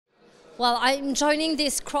Well, I'm joining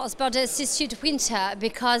this cross-border Institute Winter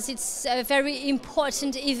because it's a very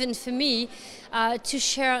important event for me to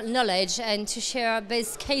share knowledge and to share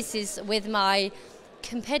best cases with my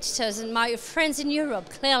competitors and my friends in Europe,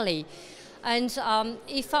 clearly. And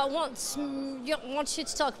if I want you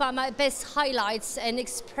to talk about my best highlights and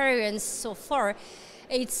experience so far,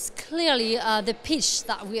 it's clearly the pitch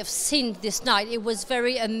that we have seen this night. It was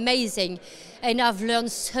very amazing, and I've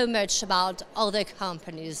learned so much about other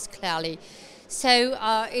companies, clearly. So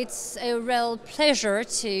it's a real pleasure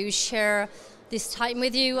to share this time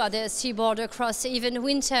with you at the Seaboard Across Even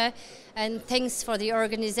Winter, and thanks for the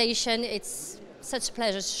organization. It's such a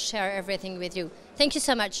pleasure to share everything with you. Thank you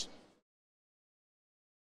so much.